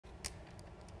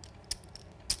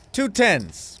Two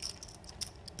tens.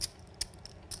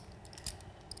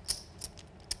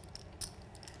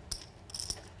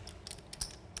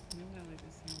 No value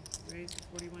this one. Raise to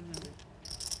 4,100.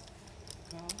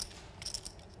 Call.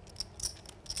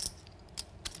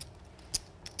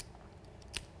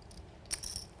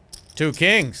 Two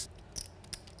kings.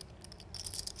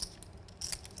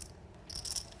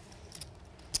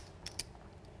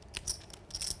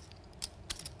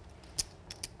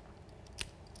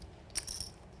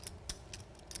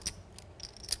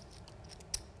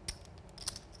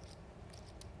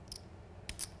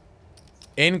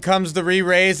 In comes the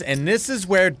re-raise, and this is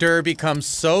where Durr becomes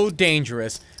so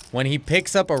dangerous when he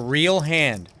picks up a real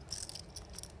hand.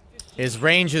 His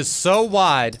range is so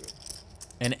wide,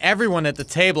 and everyone at the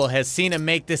table has seen him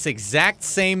make this exact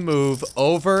same move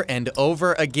over and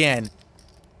over again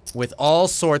with all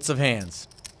sorts of hands.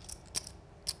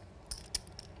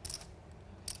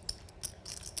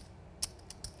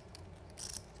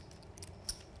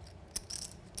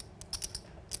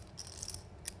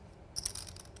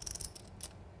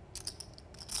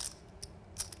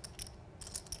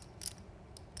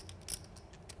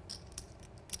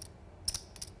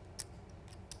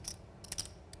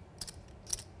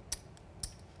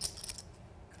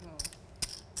 Call.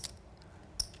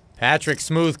 Patrik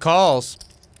smooth calls.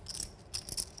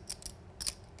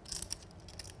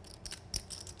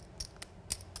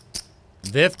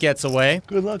 Viv gets away.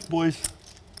 Good luck, boys.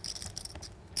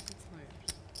 It's higher.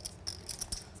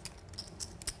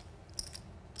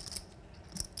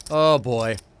 Oh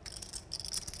boy.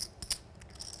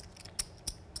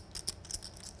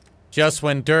 Just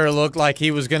when Durr looked like he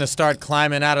was gonna start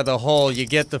climbing out of the hole, you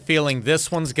get the feeling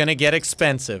this one's gonna get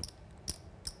expensive.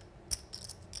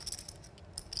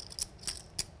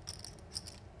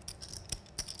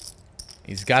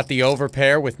 He's got the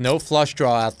overpair with no flush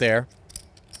draw out there.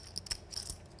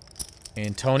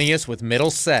 Antonius with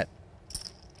middle set.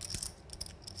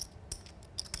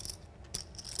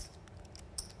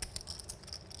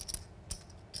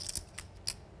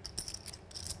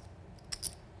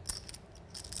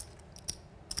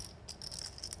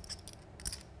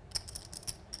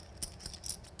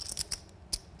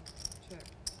 Check.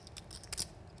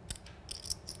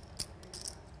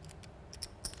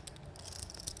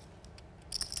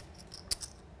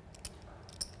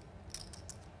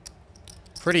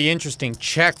 Pretty interesting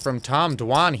check from Tom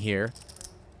Dwan here.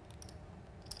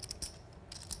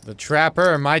 The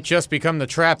trapper might just become the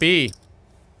trappee.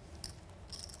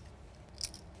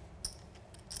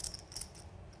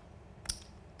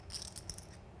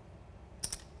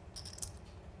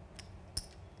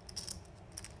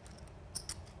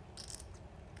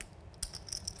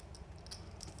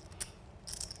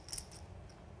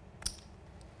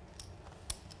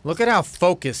 Look at how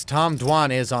focused Tom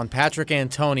Dwan is on Patrik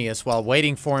Antonius while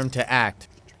waiting for him to act.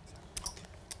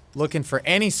 Looking for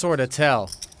any sort of tell.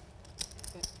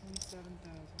 Bet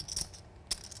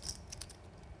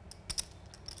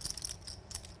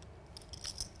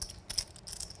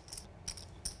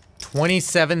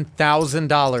 27,000.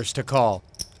 $27,000 to call.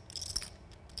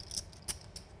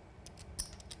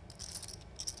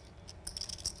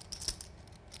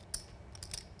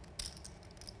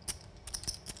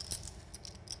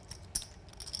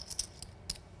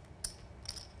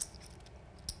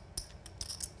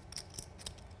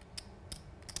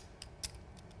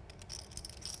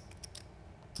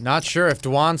 Not sure if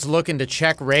Dwan's looking to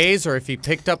check raise or if he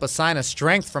picked up a sign of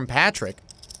strength from Patrik.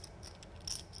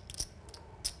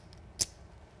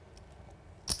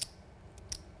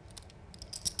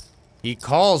 He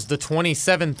calls the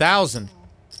 27,000.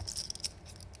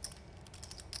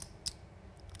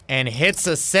 And hits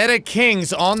a set of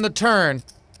kings on the turn.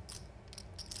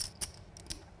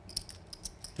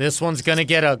 This one's gonna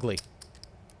get ugly.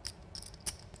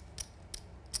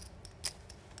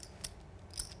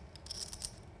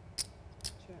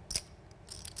 Check.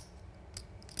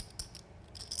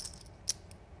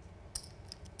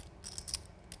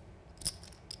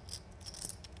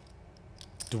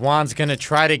 Dwan's gonna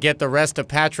try to get the rest of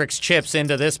Patrik's chips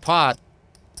into this pot.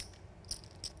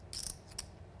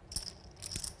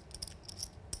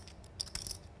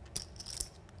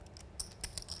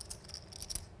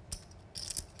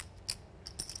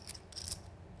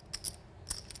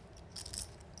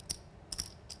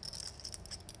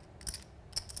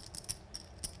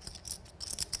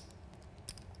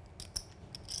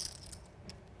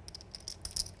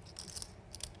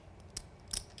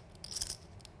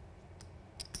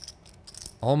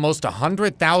 Almost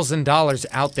 $100,000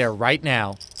 out there right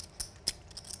now.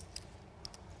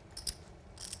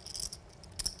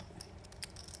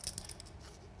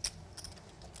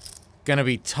 Gonna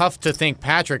be tough to think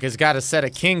Patrik has got a set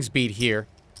of kings beat here.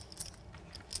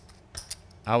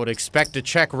 I would expect a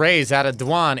check raise out of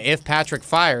Dwan if Patrik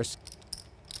fires.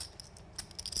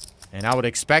 And I would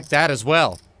expect that as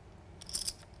well.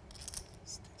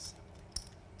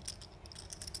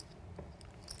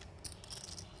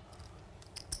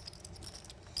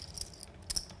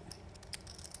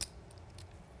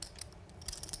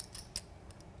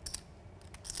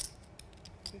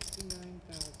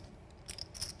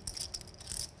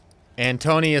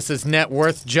 Antonius's net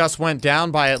worth just went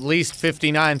down by at least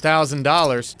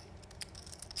 $59,000.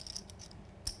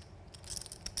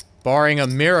 Barring a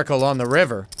miracle on the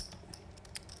river.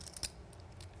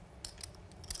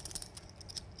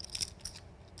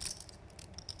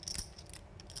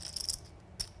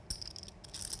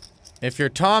 If you're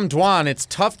Tom Dwan, it's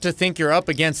tough to think you're up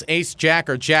against Ace-Jack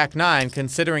or Jack-9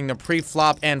 considering the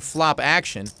pre-flop and flop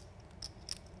action.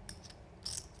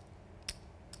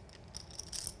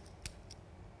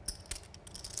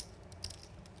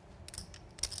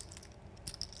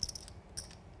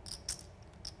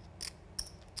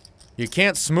 You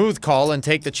can't smooth call and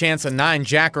take the chance a 9,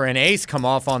 Jack, or an Ace come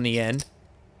off on the end.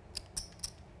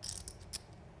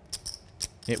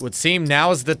 It would seem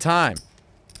now is the time.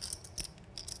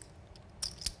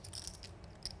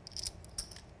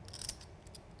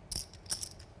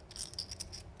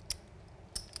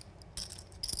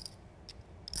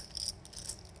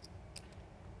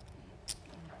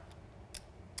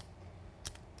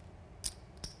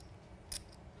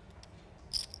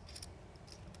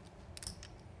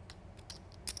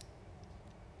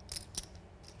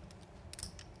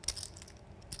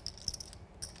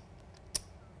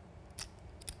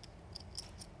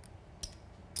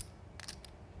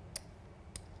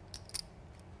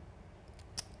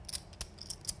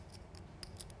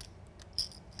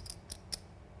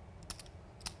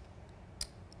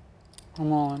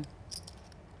 I'm on.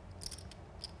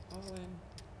 All in.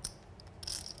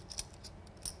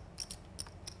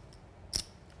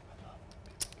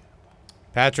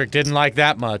 Patrik didn't like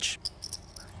that much.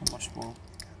 How much more?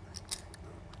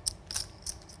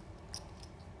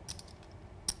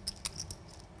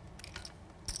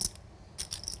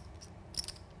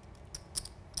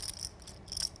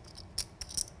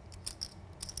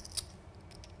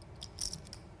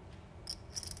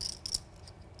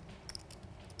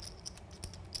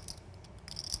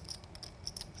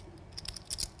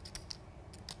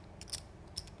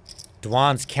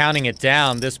 Dwan's counting it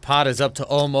down. This pot is up to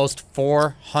almost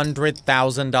 $400,000.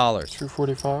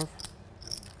 245.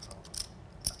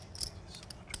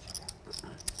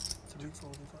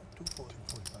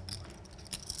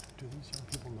 Do these young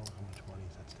people know how much money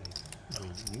is at stake? I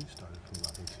mean, you started from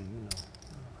nothing, so you know.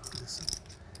 Listen,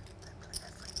 they play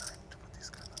every night to put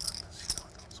these kind of numbers. You know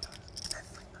those guys.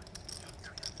 Every night.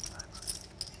 300, 500.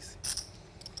 Easy.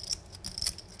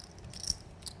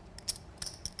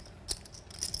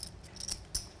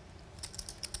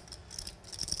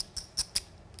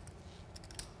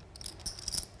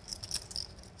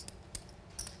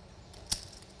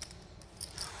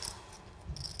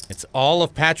 It's all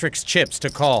of Patrik's chips to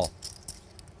call.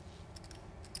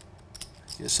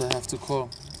 Yes, I have to call.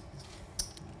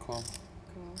 Call.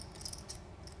 Cool.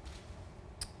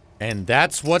 And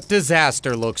that's what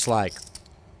disaster looks like.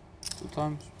 2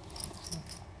 times.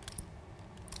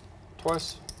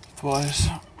 Twice. Twice.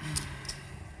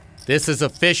 This is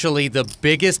officially the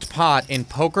biggest pot in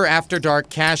Poker After Dark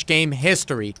cash game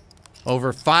history.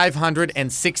 Over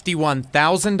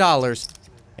 $561,000.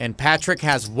 And Patrik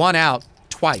has won out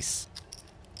twice.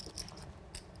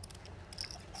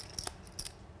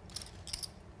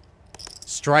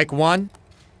 Strike 1.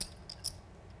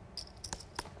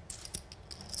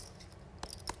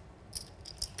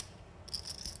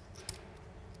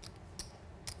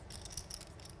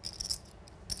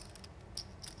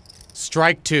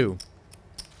 Strike 2.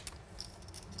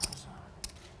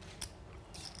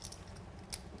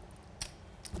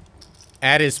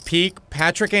 At his peak,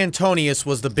 Patrik Antonius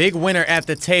was the big winner at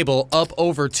the table, up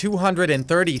over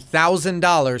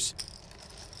 $230,000.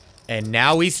 And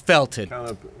now he's felt it. Count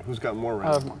up who's got more I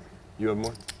rounds. have more. You have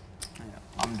more? Yeah,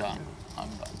 I'm done. I'm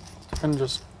done.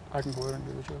 I can go ahead and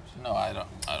do the chips. No, I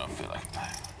don't feel like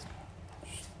playing.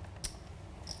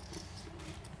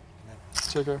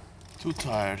 Take care. Too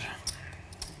tired.